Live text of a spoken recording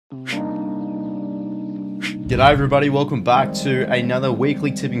G'day everybody, welcome back to another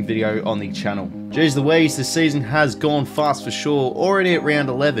weekly tipping video on the channel. Jeez Louise, the season has gone fast for sure, already at round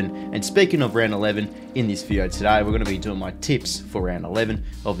 11, and speaking of round 11, in this video today we're going to be doing my tips for round 11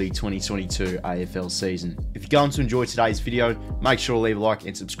 of the 2022 AFL season. If you're going to enjoy today's video, make sure to leave a like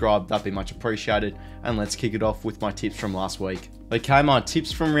and subscribe, that'd be much appreciated, and let's kick it off with my tips from last week. Okay, my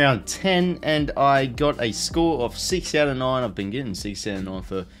tips from round 10, and I got a score of 6 out of 9, I've been getting 6 out of 9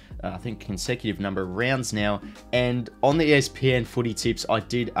 for I think consecutive number of rounds now, and on the ESPN footy tips I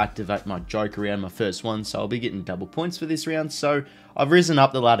did activate my joke around my first one, so I'll be getting double points for this round. So I've risen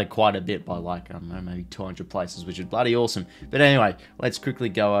up the ladder quite a bit by like, I don't know, maybe 200 places, which is bloody awesome. But anyway, let's quickly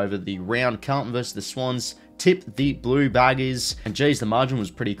go over the round. Carlton versus the Swans. Tipped the Blue Baggers, and geez, the margin was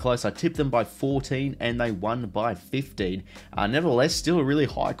pretty close. I tipped them by 14 and they won by 15. Nevertheless, still a really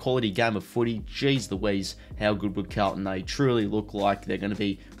high quality game of footy. Geez Louise, how good would Carlton? They truly look like they're going to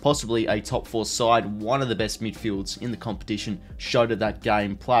be possibly a top 4 side, one of the best midfields in the competition. Showed at that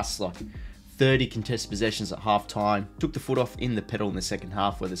game, plus like 30 contested possessions at half time. Took the foot off in the pedal in the second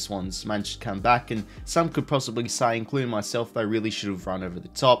half where the Swans managed to come back, and some could possibly say, including myself, they really should have run over the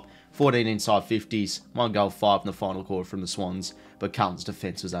top. 14 inside 50s, 1 goal 5 in the final quarter from the Swans, but Carlton's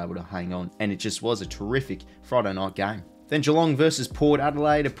defence was able to hang on, and it just was a terrific Friday night game. Then Geelong versus Port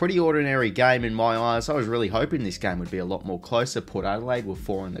Adelaide, a pretty ordinary game in my eyes. I was really hoping this game would be a lot more closer. Port Adelaide were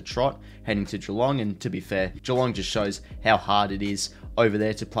 4 in the trot, heading to Geelong, and to be fair, Geelong just shows how hard it is over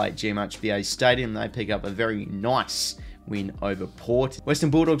there to play at 𝐓𝐡𝐞 Stadium. They pick up a very nice win over Port. Western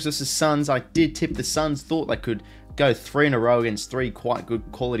Bulldogs versus Suns, I did tip the Suns, thought they could go 3 in a row against 3 quite good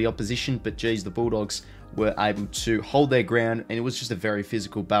quality opposition, but geez, the Bulldogs were able to hold their ground, and it was just a very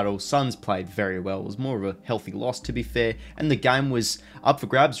physical battle. Suns played very well. It was more of a healthy loss, to be fair, and the game was up for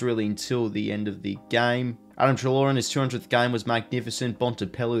grabs really until the end of the game. Adam Treloar in his 200th game was magnificent.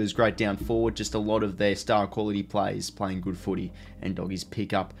 Bontempelli was great down forward. Just a lot of their star quality players playing good footy, and Doggies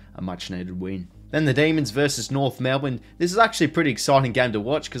pick up a much needed win. Then the Demons versus North Melbourne. This is actually a pretty exciting game to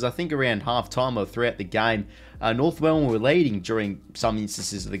watch, because I think around half time or throughout the game, North Melbourne were leading during some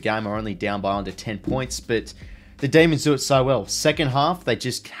instances of the game, are only down by under 10 points, but the Demons do it so well. Second half, they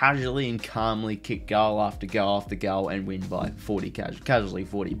just casually and calmly kick goal after goal after goal and win by 40 casually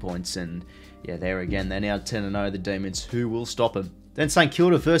 40 points, and yeah, there again, they're now 10-0, the Demons. Who will stop them? Then St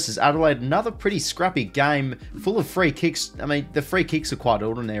Kilda versus Adelaide, another pretty scrappy game, full of free kicks. I mean, the free kicks are quite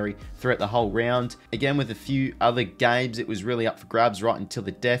ordinary throughout the whole round. Again, with a few other games, it was really up for grabs right until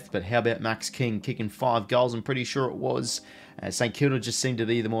the death, but how about Max King kicking 5 goals? I'm pretty sure it was. St Kilda just seemed to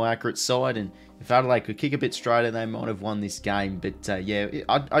be the more accurate side, and if Adelaide could kick a bit straighter, they might have won this game. But yeah,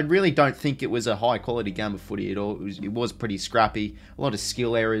 I really don't think it was a high quality game of footy at all. It was pretty scrappy, a lot of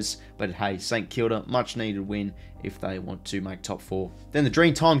skill errors, but hey, St Kilda, much needed win if they want to make top 4. Then the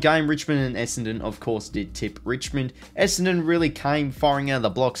Dreamtime game, Richmond and Essendon, of course, did tip Richmond. Essendon really came firing out of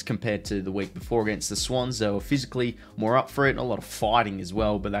the blocks compared to the week before against the Swans. They were physically more up for it, a lot of fighting as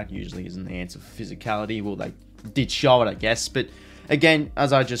well, but that usually isn't the answer for physicality. Well, they did show it, I guess, but again,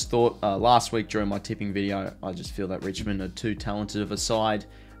 as I just thought last week during my tipping video, I just feel that Richmond are too talented of a side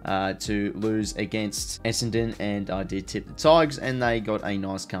to lose against Essendon, and I did tip the Tigers, and they got a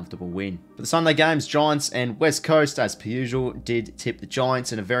nice comfortable win. For the Sunday games, Giants and West Coast, as per usual, did tip the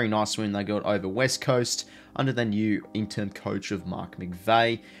Giants, and a very nice win they got over West Coast under the new interim coach of Mark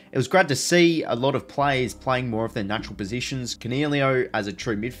McVeigh. It was great to see a lot of players playing more of their natural positions. 𝐤𝐤, as a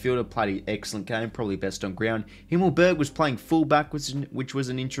true midfielder, played an excellent game, probably best on ground. 𝐬𝐿berg was playing fullback, which was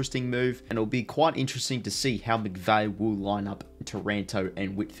an interesting move, and it'll be quite interesting to see how McVeigh will line up Taranto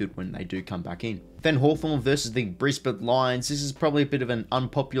and Whitfield when they do come back in. Then Hawthorn versus the Brisbane Lions. This is probably a bit of an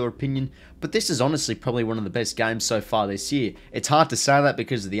unpopular opinion, but this is honestly probably one of the best games so far this year. It's hard to say that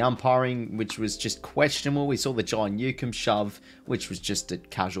because of the umpiring, which was just questionable. We saw the 𝐼𝐗 𝐿𝐴𝐿 which was just a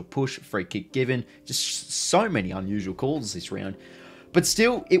casual push, free kick given. Just so many unusual calls this round. But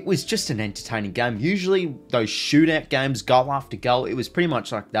still, it was just an entertaining game. Usually, those shootout games, goal after goal, it was pretty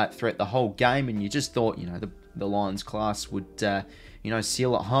much like that throughout the whole game, and you just thought, you know, the Lions class would, you know,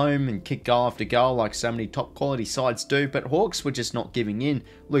 seal at home and kick goal after goal like so many top quality sides do, but Hawks were just not giving in.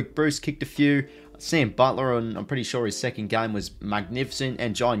 Luke Bruce kicked a few. Sam Butler, and I'm pretty sure his second game was magnificent,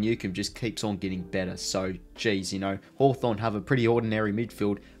 and 𝐼𝐗 𝐿𝐴𝐿 just keeps on getting better. So, geez, you know, Hawthorn have a pretty ordinary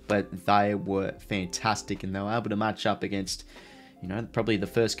midfield, but they were fantastic, and they were able to match up against, you know, probably the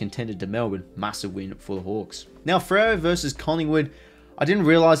first contender to Melbourne. Massive win for the Hawks. Now, Freo versus Collingwood. I didn't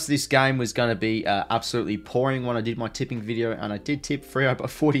realise this game was going to be absolutely pouring when I did my tipping video, and I did tip Freo by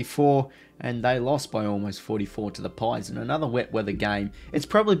 44, and they lost by almost 44 to the Pies in another wet weather game. It's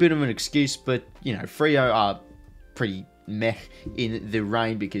probably a bit of an excuse, but, you know, Freo are pretty meh in the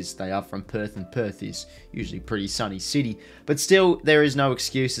rain because they are from Perth, and Perth is usually a pretty sunny city. But still, there is no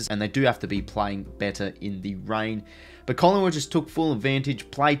excuses, and they do have to be playing better in the rain. But Collingwood just took full advantage,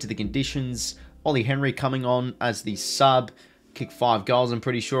 played to the conditions. Ollie Henry coming on as the sub, kicked 5 goals, I'm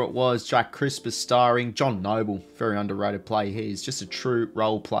pretty sure it was. Jack Crisp is starring. John Noble, very underrated player. He is just a true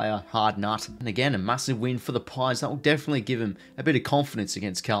role player, hard nut. And again, a massive win for the Pies. That will definitely give him a bit of confidence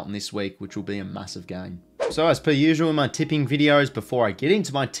against Carlton this week, which will be a massive game. So as per usual in my tipping videos, before I get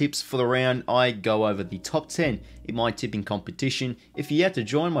into my tips for the round, I go over the top 10 in my tipping competition. If you're yet to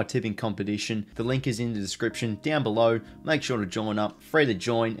join my tipping competition, the link is in the description down below. Make sure to join up, free to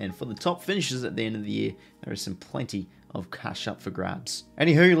join, and for the top finishers at the end of the year, there is plenty of cash up for grabs.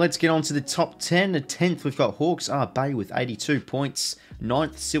 Anywho, let's get on to the top 10. The 10th, we've got Hawks Bay with 82 points.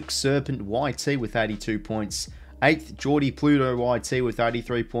 9th, 𝐓𝐡𝐞 𝐻𝐿𝐿 with 82 points. 8th, 𝐿𝐷𝐷𝐷𝐿𝐷 𝐻𝐿𝐿 with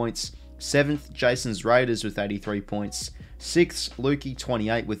 83 points. 7th, Jason's Raiders with 83 points. 6th, 𝐿𝐶𝐞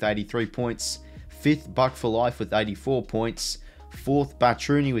𝐎𝐿 with 83 points. 5th, Buck for Life with 84 points. 4th,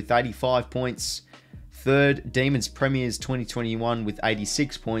 Batrouni with 85 points. 3rd, Demons Premiers 2021 with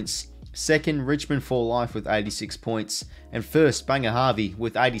 86 points. 2nd, Richmond for Life with 86 points. And 1st, Banger Harvey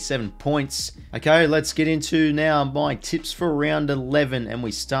with 87 points. Okay, let's get into now my tips for round 11. And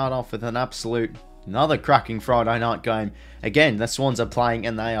we start off with another cracking Friday night game. Again, the Swans are playing,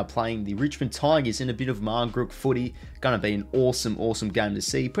 and they are playing the Richmond Tigers in a bit of Marlbrook footy. Going to be an awesome game to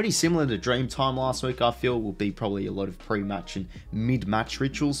see. Pretty similar to Dreamtime last week, I feel. Will be probably a lot of pre-match and mid-match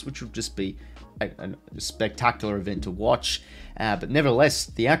rituals, which will just be a spectacular event to watch. But nevertheless,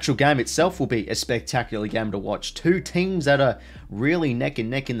 the actual game itself will be a spectacular game to watch. Two teams that are really neck and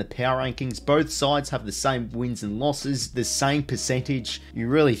neck in the power rankings. Both sides have the same wins and losses, the same percentage. You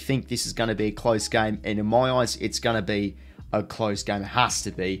really think this is going to be a close game, and in my eyes, it's going to be a close game. It has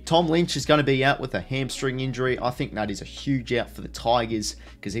to be. Tom Lynch is going to be out with a hamstring injury. I think that is a huge out for the Tigers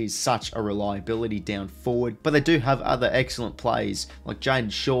because he's such a reliability down forward. But they do have other excellent plays like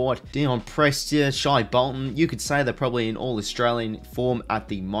Jaden Short, Dion Prestia, Shai Bolton. You could say they're probably in all-Australian form at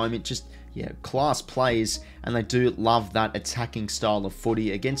the moment. Just, yeah, class players, and they do love that attacking style of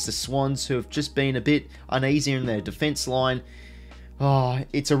footy against the Swans, who have just been a bit uneasy in their defence line. Oh,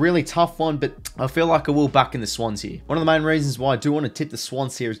 it's a really tough one, but I feel like I will back in the Swans here. One of the main reasons why I do want to tip the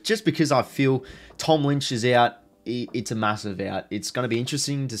Swans here is just because I feel Tom Lynch is out. It's a massive out. It's going to be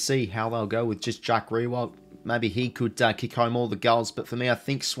interesting to see how they'll go with just Jack Riewoldt. Maybe he could kick home all the goals, but for me, I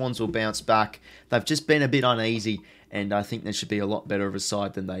think Swans will bounce back. They've just been a bit uneasy, and I think they should be a lot better of a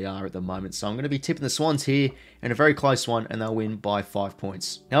side than they are at the moment. So I'm going to be tipping the Swans here in a very close one, and they'll win by 5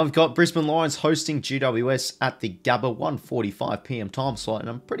 points. Now we've got Brisbane Lions hosting GWS at the Gabba 1:45 PM time slot, and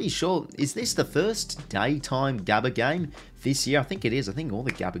I'm pretty sure, is this the first daytime Gabba game this year? I think it is. I think all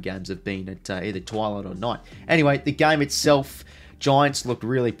the Gabba games have been at either twilight or night. Anyway, the game itself, Giants looked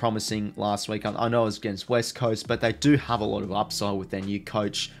really promising last week. I know it was against West Coast, but they do have a lot of upside with their new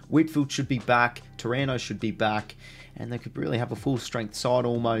coach. Whitfield should be back. Taranto should be back. And they could really have a full-strength side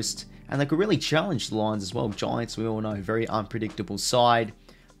almost. And they could really challenge the Lions as well. Giants, we all know, very unpredictable side.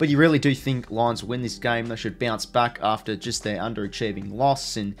 But you really do think Lions will win this game. They should bounce back after just their underachieving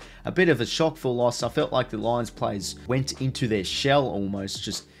loss and a bit of a shockful loss. I felt like the Lions players went into their shell almost,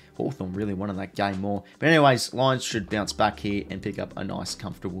 just Hawthorn really wanted that game more. But anyways, Lions should bounce back here and pick up a nice,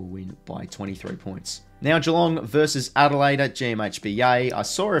 comfortable win by 23 points. Now, Geelong versus Adelaide at GMHBA. I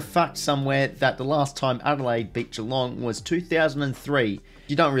saw a fact somewhere that the last time Adelaide beat Geelong was 2003.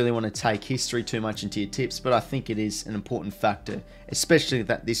 You don't really want to take history too much into your tips, but I think it is an important factor, especially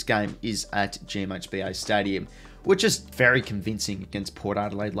that this game is at GMHBA Stadium, which is very convincing against Port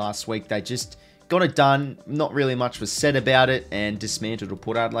Adelaide last week. They just got it done. Not really much was said about it and dismantled a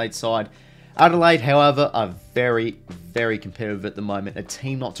Port Adelaide side. Adelaide, however, are very competitive at the moment. A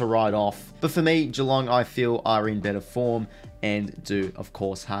team not to write off. But for me, Geelong, I feel, are in better form and do, of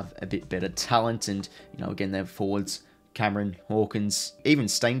course, have a bit better talent. And, you know, again, their forwards, Cameron, Hawkins, even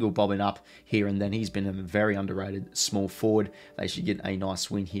Stengel bobbing up here and then. He's been a very underrated small forward. They should get a nice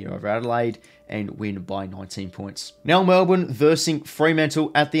win here over Adelaide and win by 19 points. Now Melbourne versing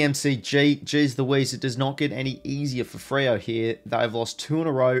Fremantle at the MCG. Geez Louise, it does not get any easier for Freo here. They've lost 2 in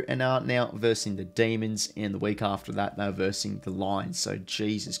a row and are now versing the Demons. And the week after that, they're versing the Lions. So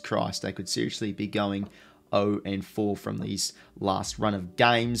Jesus Christ, they could seriously be going 0-4 from these last run of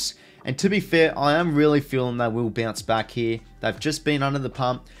games. And to be fair, I am really feeling they will bounce back here. They've just been under the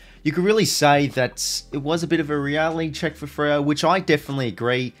pump. You could really say that it was a bit of a reality check for Freo, which I definitely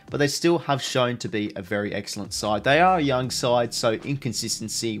agree, but they still have shown to be a very excellent side. They are a young side, so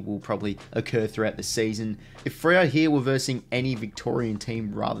inconsistency will probably occur throughout the season. If Freo here were versing any Victorian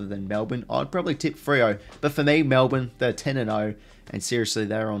team rather than Melbourne, I'd probably tip Freo. But for me, Melbourne, they're 10-0, and seriously,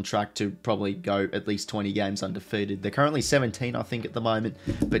 they're on track to probably go at least 20 games undefeated. They're currently 17, I think, at the moment,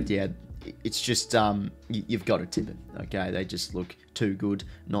 but yeah, it's just, you've got to tip it, okay? They just look too good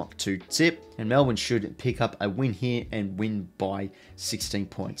not to tip. And Melbourne should pick up a win here and win by 16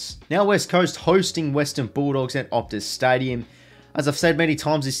 points. Now West Coast hosting Western Bulldogs at Optus Stadium. As I've said many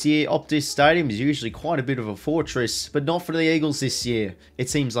times this year, Optus Stadium is usually quite a bit of a fortress, but not for the Eagles this year. It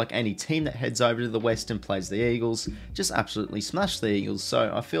seems like any team that heads over to the West and plays the Eagles just absolutely smash the Eagles.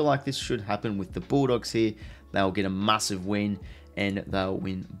 So I feel like this should happen with the Bulldogs here. They'll get a massive win and they'll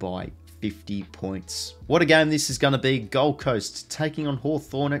win by 50 points. What a game this is going to be. Gold Coast taking on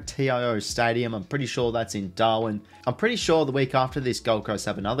Hawthorn at TIO Stadium. I'm pretty sure that's in Darwin. I'm pretty sure the week after this, Gold Coast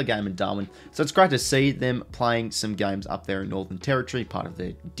have another game in Darwin. So it's great to see them playing some games up there in Northern Territory, part of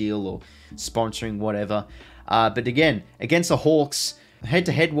their deal or sponsoring, whatever. But again, against the Hawks,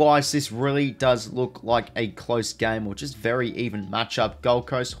 head-to-head wise, this really does look like a close game or just very even matchup. Gold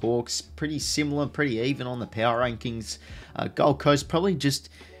Coast, Hawks, pretty similar, pretty even on the power rankings. Gold Coast probably just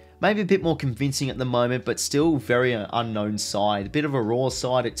maybe a bit more convincing at the moment, but still very unknown side. A bit of a raw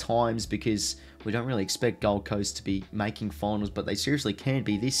side at times because we don't really expect Gold Coast to be making finals, but they seriously can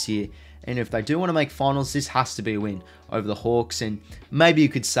be this year. And if they do want to make finals, this has to be a win over the Hawks. And maybe you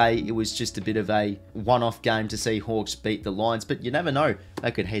could say it was just a bit of a one-off game to see Hawks beat the Lions, but you never know.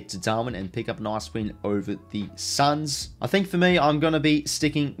 They could head to Darwin and pick up a nice win over the Suns. I think for me, I'm going to be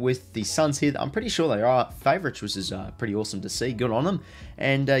sticking with the Suns here. I'm pretty sure they are favourites, which is pretty awesome to see. Good on them.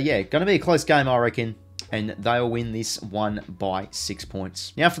 And yeah, going to be a close game, I reckon. And they'll win this one by 6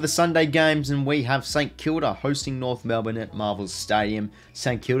 points. Now for the Sunday games, and we have St Kilda hosting North Melbourne at Marvels Stadium.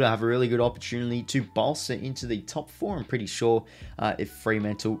 St Kilda have a really good opportunity to bolster into the top 4, I'm pretty sure, if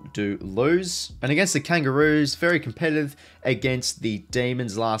Fremantle do lose. And against the Kangaroos, very competitive against the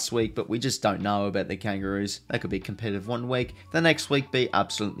Demons last week, but we just don't know about the Kangaroos. They could be competitive one week, the next week be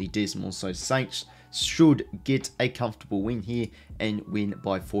absolutely dismal. So Saints should get a comfortable win here and win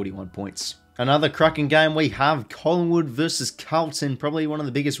by 41 points. Another cracking game, we have Collingwood versus Carlton, probably one of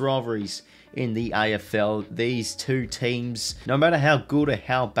the biggest rivalries in the AFL. These two teams, no matter how good or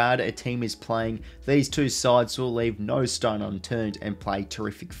how bad a team is playing, these two sides will leave no stone unturned and play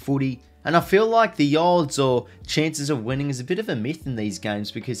terrific footy. And I feel like the odds or chances of winning is a bit of a myth in these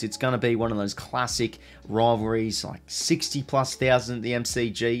games because it's going to be one of those classic rivalries, like 60,000+ at the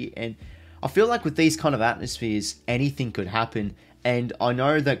MCG. And I feel like with these kind of atmospheres, anything could happen. And I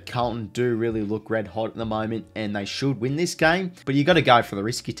know that Carlton do really look red hot at the moment and they should win this game. But you got to go for the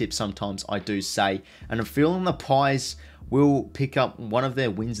risky tip sometimes, I do say. And I'm feeling the Pies will pick up one of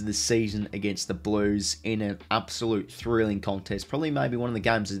their wins of the season against the Blues in an absolute thrilling contest. Probably maybe one of the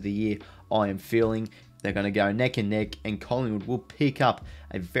games of the year I am feeling. They're going to go neck and neck and Collingwood will pick up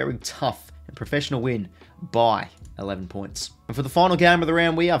a very tough and professional win by 11 points. And for the final game of the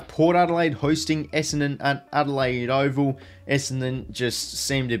round, we have Port Adelaide hosting Essendon at Adelaide Oval. Essendon just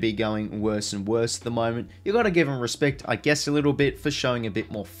seem to be going worse and worse at the moment. You got to give them respect, I guess, a little bit for showing a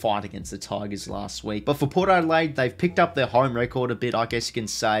bit more fight against the Tigers last week. But for Port Adelaide, they've picked up their home record a bit, I guess you can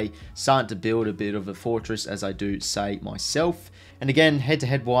say, starting to build a bit of a fortress, as I do say myself. And again,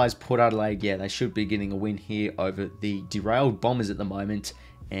 head-to-head wise, Port Adelaide, yeah, they should be getting a win here over the derailed Bombers at the moment.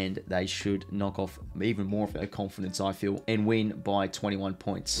 And they should knock off even more of their confidence, I feel, and win by 21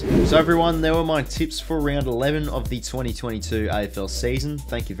 points. So everyone, there were my tips for round 11 of the 2022 AFL season.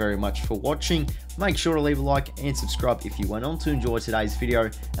 Thank you very much for watching. Make sure to leave a like and subscribe if you went on to enjoy today's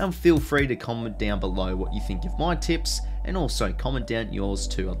video, and feel free to comment down below what you think of my tips, and also comment down yours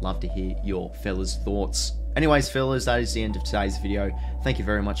too. I'd love to hear your fellas' thoughts. Anyways, fellas, that is the end of today's video. Thank you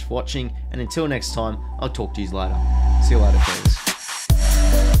very much for watching, and until next time, I'll talk to you later. See you later, fellas.